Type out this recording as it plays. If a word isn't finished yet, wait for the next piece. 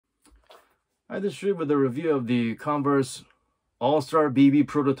Hi, this is Sri with a review of the Converse All-Star BB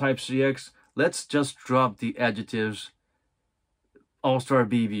Prototype CX. Let's just drop the adjectives All-Star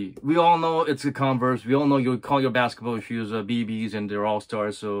BB. We all know it's a Converse. We all know you call your basketball shoes BBs and they're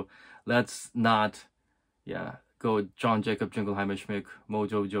All-Stars. So let's not, go John Jacob, Jingleheimer, Schmick,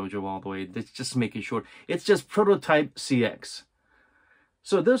 Mojo, Jojo all the way. Let's just make it short. It's just Prototype CX.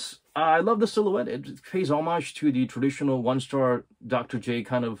 So this, I love the silhouette. It pays homage to the traditional one-star Dr. J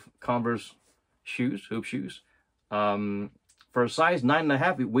kind of Converse shoes, hoop shoes. For a size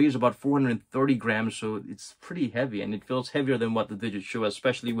 9.5, it weighs about 430 grams, so it's pretty heavy, and it feels heavier than what the digits show,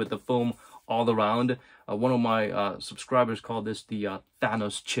 especially with the foam all around. One of my subscribers called this the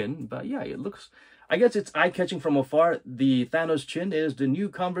Thanos chin, but yeah, it looks, I guess it's eye-catching from afar. The Thanos chin is the new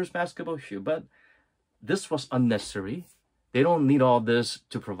Converse basketball shoe, but this was unnecessary. They don't need all this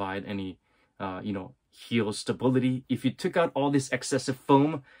to provide any, heel stability. If you took out all this excessive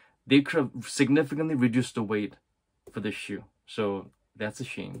foam, they could have significantly reduced the weight for the shoe. So that's a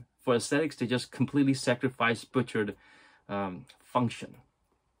shame. For aesthetics, they just completely sacrificed, butchered function.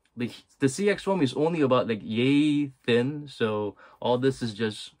 The CX foam is only about like yay thin, so all this is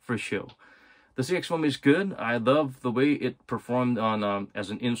just for show. The CX foam is good. I love the way it performed on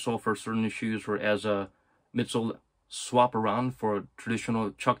as an insole for certain shoes or as a midsole swap around for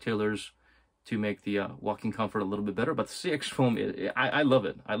traditional Chuck Taylors to make the walking comfort a little bit better. But the CX foam, I love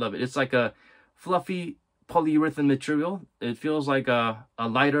it. I love it. It's like a fluffy polyurethane material. It feels like a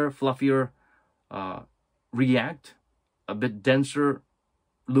lighter, fluffier React, a bit denser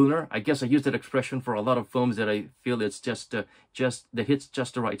Lunar. I guess I use that expression for a lot of foams that I feel it's just that hits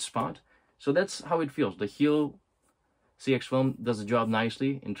just the right spot. So that's how it feels. The heel CX foam does the job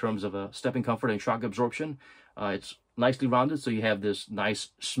nicely in terms of stepping comfort and shock absorption. It's nicely rounded, so you have this nice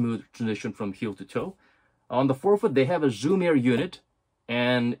smooth transition from heel to toe. On the forefoot, they have a Zoom Air unit,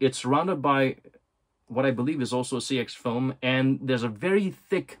 and it's surrounded by what I believe is also a CX foam, and there's a very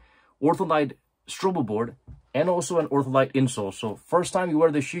thick Ortholite strobo board and also an Ortholite insole. So first time you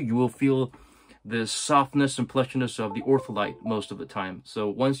wear the shoe, you will feel the softness and plushiness of the Ortholite most of the time. So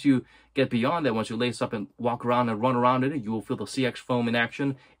once you get beyond that, once you lace up and walk around and run around in it, you will feel the CX foam in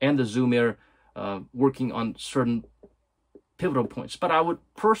action and the Zoom Air working on certain pivotal points. But I would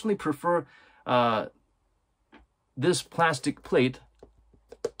personally prefer this plastic plate.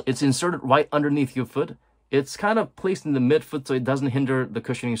 It's inserted right underneath your foot. It's kind of placed in the midfoot so it doesn't hinder the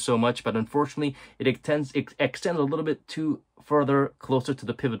cushioning so much, but unfortunately it extends a little bit too further closer to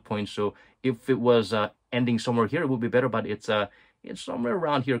the pivot point. So if it was ending somewhere here, it would be better, but it's somewhere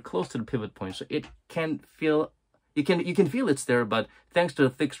around here close to the pivot point. So it can feel, you can feel it's there, but thanks to the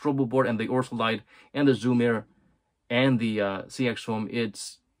thick strobo board and the Ortholite and the Zoom Air and the CX foam,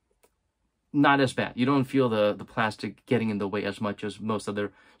 it's not as bad. You don't feel the plastic getting in the way as much as most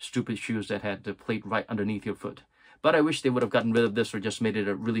other stupid shoes that had the plate right underneath your foot. But I wish they would have gotten rid of this or just made it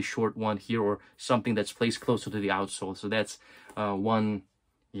a really short one here or something that's placed closer to the outsole. So that's one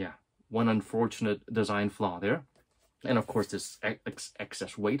unfortunate design flaw there. And of course, this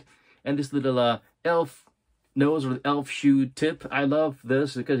excess weight. And this little elf nose or elf shoe tip. I love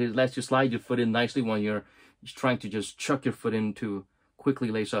this because it lets you slide your foot in nicely when you're trying to just chuck your foot in to quickly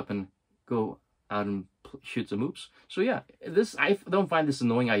lace up and go out and shoot some hoops. So yeah, I don't find this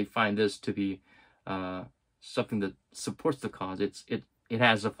annoying. I find this to be something that supports the cause. It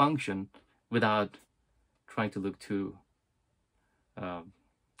has a function without trying to look too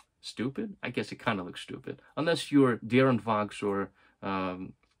stupid. I guess it kind of looks stupid unless you're De'Aaron Fox or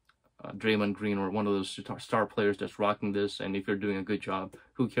Draymond Green or one of those star players that's rocking this. And if you're doing a good job,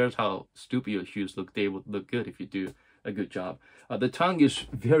 who cares how stupid your shoes look? They would look good if you do a good job. The tongue is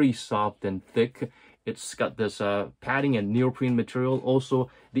very soft and thick. It's got this padding and neoprene material.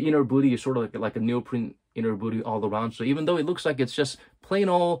 Also, the inner booty is sort of like a neoprene inner booty all around. So even though it looks like it's just plain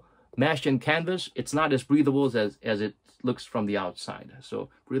old mesh and canvas, it's not as breathable as it looks from the outside. So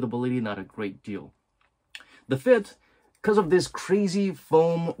breathability, not a great deal. The fit, because of this crazy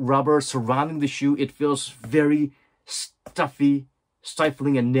foam rubber surrounding the shoe, it feels very stuffy,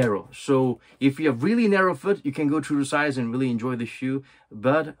 stifling, and narrow. So if you have really narrow foot, you can go true to size and really enjoy the shoe.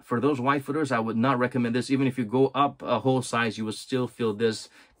 But for those wide footers, I would not recommend this. Even if you go up a whole size, you will still feel this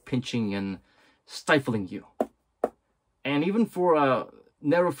pinching and stifling you. And even for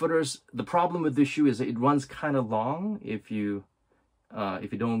narrow footers, the problem with this shoe is that it runs kind of long if you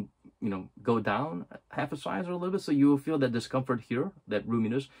don't go down half a size or a little bit. So you will feel that discomfort here, that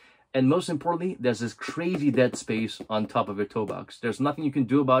roominess. And most importantly, there's this crazy dead space on top of your toe box. There's nothing you can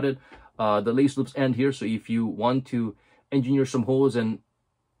do about it. The lace loops end here, so if you want to engineer some holes and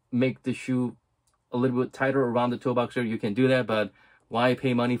make the shoe a little bit tighter around the toe box there, you can do that. But Why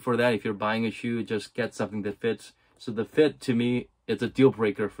pay money for that? If you're buying a shoe, just get something that fits. So the fit, to me, it's a deal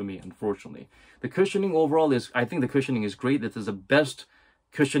breaker for me, unfortunately. The cushioning overall I think the cushioning is great. This is the best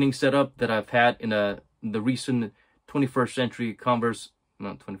cushioning setup that I've had in the recent 21st century Converse,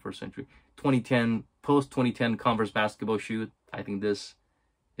 not 21st century, 2010, post-2010 Converse basketball shoe. I think this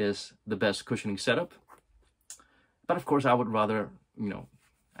is the best cushioning setup. But of course, I would rather,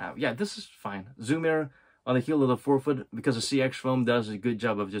 yeah, this is fine. Zoom air on the heel of the forefoot, because the CX foam does a good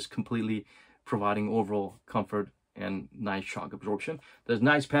job of just completely providing overall comfort and nice shock absorption. There's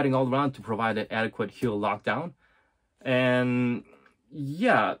nice padding all around to provide an adequate heel lockdown. And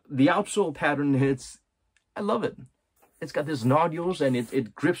yeah, the outsole pattern, I love it. It's got these nodules and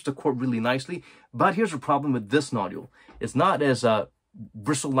it grips the court really nicely. But here's the problem with this nodule. It's not as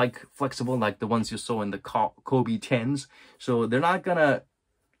bristle-like flexible like the ones you saw in the Kobe 10s. So they're not gonna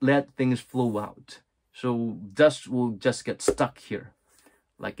let things flow out. So dust will just get stuck here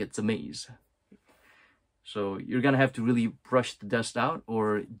like it's a maze. So you're gonna have to really brush the dust out,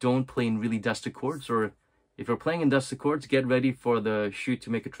 or don't play in really dusty courts. Or if you're playing in dusty courts, get ready for the shoe to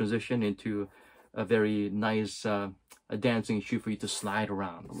make a transition into a very nice a dancing shoe for you to slide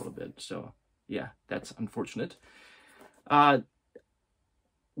around a little bit. So yeah, that's unfortunate. My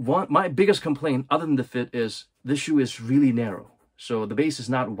biggest complaint, other than the fit, is this shoe is really narrow. So the base is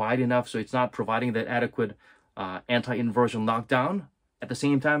not wide enough, so it's not providing that adequate anti-inversion lockdown. At the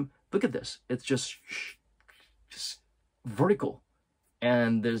same time, look at this. It's just vertical.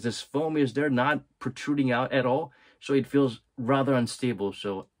 And there's this foam is there, not protruding out at all. So it feels rather unstable.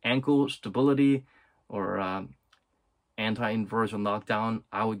 So ankle stability or anti-inversion lockdown,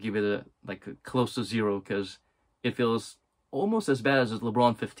 I would give it a close to 0, because it feels almost as bad as the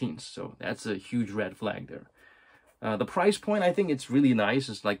LeBron 15s. So that's a huge red flag there. The price point, I think it's really nice.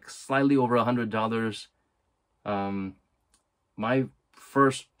 It's like slightly over $100. My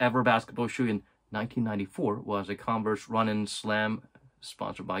first ever basketball shoe in 1994 was a Converse Run-In Slam,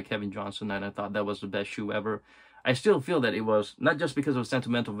 sponsored by Kevin Johnson, and I thought that was the best shoe ever. I still feel that it was, not just because of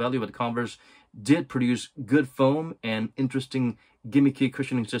sentimental value, but Converse did produce good foam and interesting gimmicky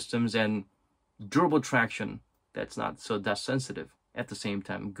cushioning systems and durable traction that's not so dust sensitive. At the same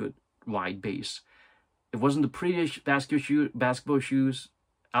time, good wide base. It wasn't the prettiest basketball shoes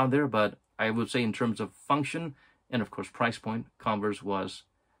out there, but I would say in terms of function and of course price point, Converse was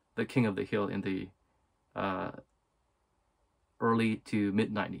the king of the hill in the early to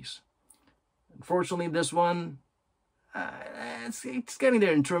mid 90s. Unfortunately, this one, it's getting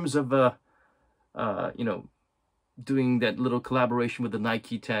there in terms of doing that little collaboration with the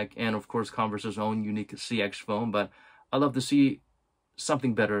Nike tech and of course Converse's own unique CX foam. But I love to see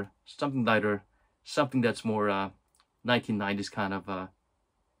something better, something lighter, something that's more 1990s kind of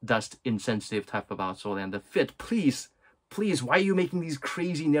dust insensitive type of outsole. And the fit, please, why are you making these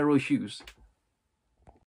crazy narrow shoes?